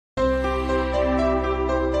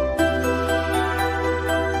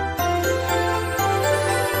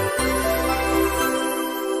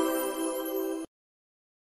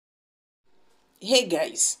Hey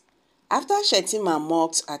guys, after Shettima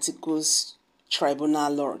mocked Atiku's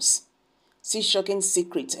tribunal laws, see shocking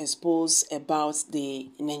secrets exposed about the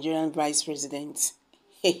Nigerian vice president.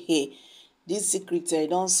 Hey, these secrets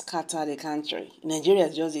don't scatter the country. Nigeria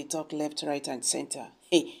is just a talk left, right, and center.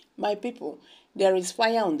 Hey, my people, there is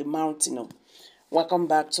fire on the mountain. Oh. Welcome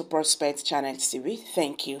back to Prospect Channel TV.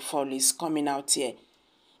 Thank you for always coming out here.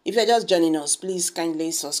 If you're just joining us, please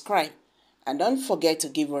kindly subscribe and don't forget to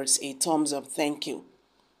give us a thumbs up. Thank you.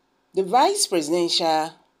 The Vice President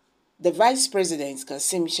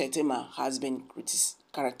Kasim Shettima has been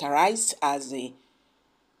characterized as a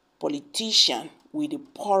politician with the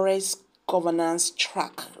poorest governance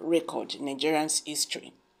track record in Nigerian's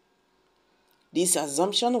history. This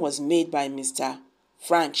assumption was made by Mr.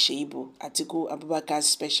 Frank Shaibu, Atiku Abubakar's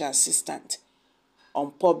special assistant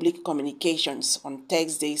on public communications on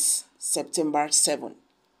Thursday, September 7.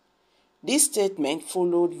 This statement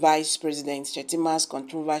followed Vice President Shettima's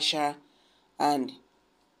controversial and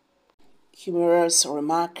humorous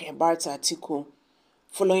remark about Atiku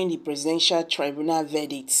following the presidential tribunal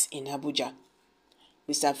verdicts in Abuja.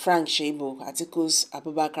 Mr. Frank Shaibu, Atiku's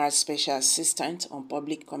Abubakar's special assistant on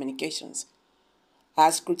public communications,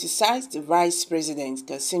 has criticized the Vice President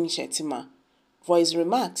Kasim Shettima for his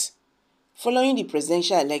remarks following the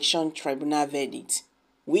presidential election tribunal verdict,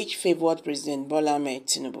 which favored President Bola Ahmed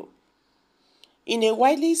Tinubu. In a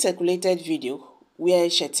widely circulated video where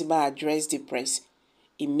Shettima addressed the press,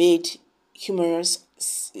 he made humorous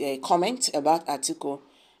comments about Atiku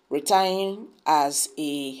retiring as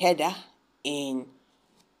a header in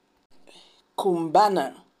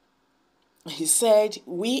Kumbana. He said,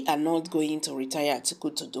 "We are not going to retire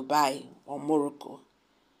Atiku to Dubai or Morocco.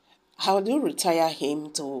 How do you retire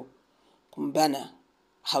him to Kumbana?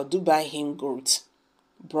 How do you buy him goats,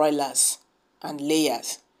 broilers, and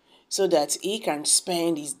layers, so that he can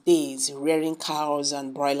spend his days rearing cows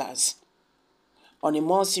and broilers?" On a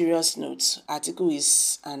more serious note, Atiku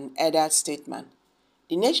is an elder statesman.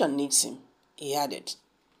 The nation needs him, he added.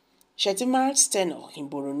 Shettima's tenure in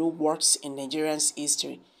Borno works in Nigeria's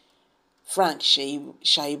history. Frank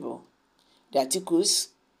Shaibu, the Atiku's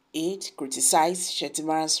aide, criticized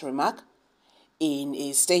Shettima's remark in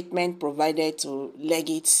a statement provided to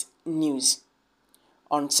Legate News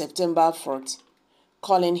on September 4th,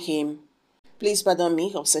 calling him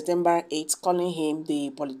September 8th, calling him the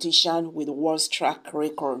politician with the worst track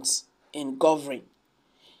records in governing.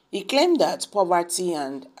 He claimed that poverty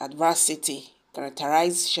and adversity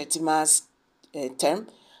characterized Shettima's term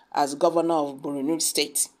as governor of Borno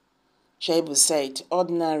State. Shaibu said,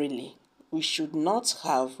 "Ordinarily, we should not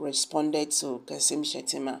have responded to Kasim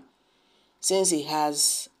Shettima since he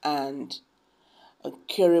has an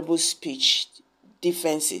incurable speech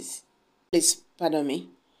defenses."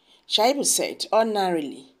 Shaibu said,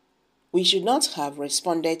 "Ordinarily, we should not have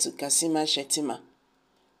responded to Kasim Shettima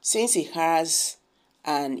since he has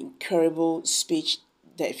an incurable speech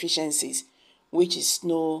deficiencies, which is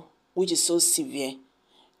so severe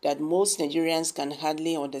that most Nigerians can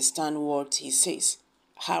hardly understand what he says.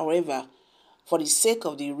 However, for the sake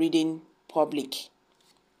of the reading public,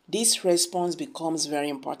 this response becomes very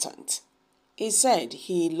important." He said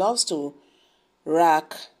he loves to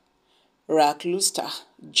lackluster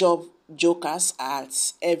jokers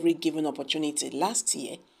at every given opportunity. Last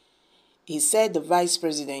year, he said the Vice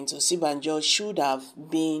President Osibanjo should have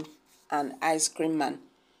been an ice cream man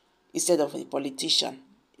instead of a politician.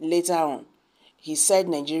 Later on, he said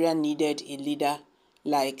Nigeria needed a leader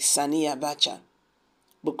like Sani Abacha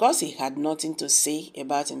because he had nothing to say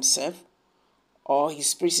about himself or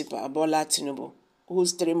his principal Bola Tinubu,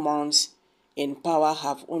 whose 3 months in power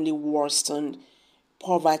have only worsened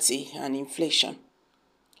poverty and inflation.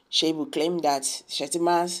 Shaibu claimed that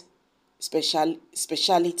Shettima's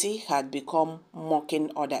speciality had become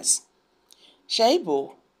mocking others.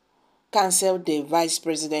 Shaibu counselled the vice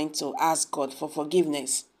president to ask God for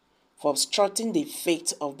forgiveness for obstructing the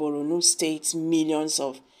fate of Borno State's millions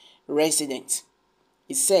of residents.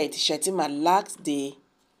 He said Shettima lacked the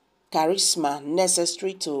charisma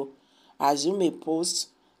necessary to assume a post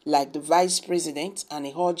like the vice president, and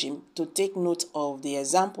he urged him to take note of the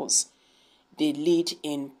examples they lead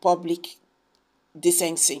in public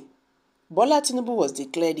decency. Bola Tinubu was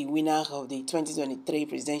declared the winner of the 2023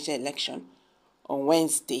 presidential election on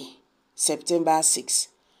Wednesday, September 6,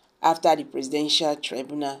 after the presidential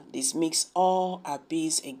tribunal dismissed all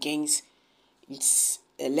appeals against its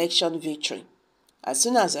election victory. As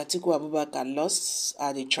soon as Atiku Abubakar lost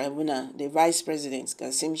at the tribunal, the vice president,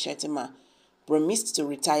 Kasim Shettima, promised to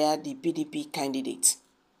retire the PDP candidate.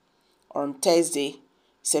 On Thursday,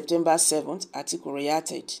 September 7th, Atiku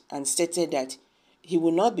reacted and stated that he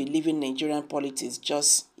will not be leaving Nigerian politics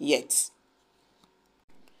just yet.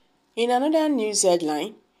 In another news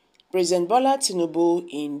headline, President Bola Tinubu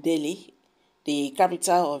in Delhi, the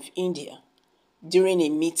capital of India, during a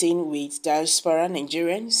meeting with diaspora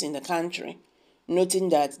Nigerians in the country, noting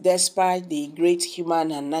that despite the great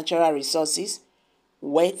human and natural resources,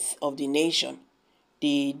 wealth of the nation,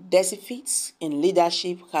 the deficits in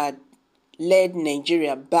leadership had led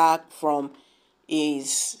Nigeria back from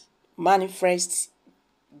its manifest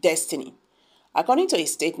destiny. According to a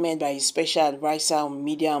statement by his special advisor on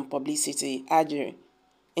media and publicity, Atiku,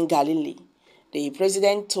 in Galilee, the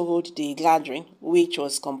president told the gathering, which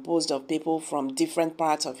was composed of people from different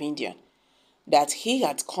parts of India, that he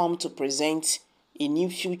had come to present a new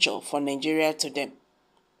future for Nigeria to them.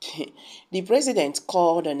 The president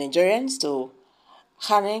called on Nigerians to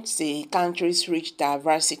harness the country's rich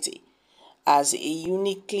diversity as a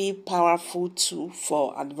uniquely powerful tool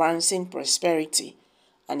for advancing prosperity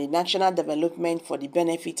and the national development for the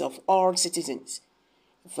benefit of all citizens,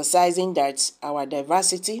 emphasizing that our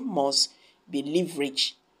diversity must be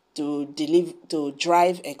leveraged to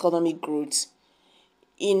drive economic growth.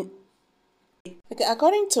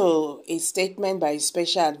 According to a statement by his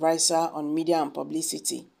special advisor on media and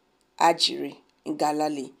publicity, Ajiri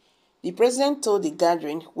Ngalale, the president told the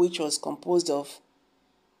gathering, which was composed of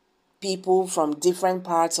people from different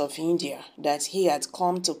parts of India, that he had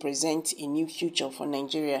come to present a new future for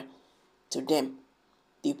Nigeria to them.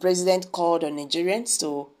 The president called on Nigerians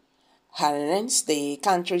to harness the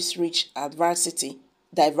country's rich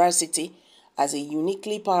diversity as a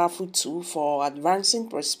uniquely powerful tool for advancing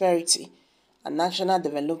prosperity and national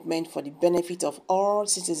development for the benefit of all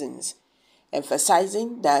citizens,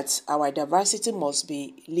 emphasizing that our diversity must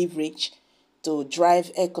be leveraged to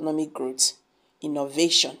drive economic growth,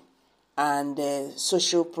 innovation, and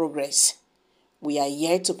social progress. We are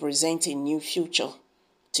here to present a new future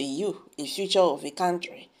to you, a future of a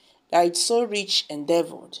country that is so rich,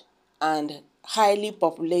 endeavored, and highly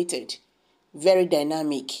populated, very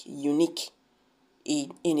dynamic, unique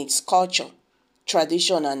in its culture,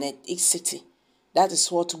 tradition, and ethnicity. That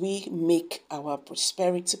is what we make our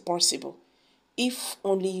prosperity possible. If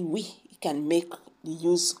only we can make the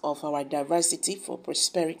use of our diversity for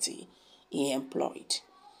prosperity employed.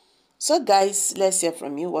 So guys, let's hear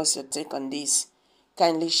from you. What's your take on this?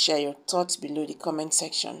 Kindly share your thoughts below the comment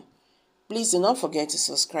section. Please do not forget to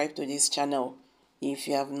subscribe to this channel if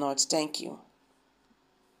you have not. Thank you.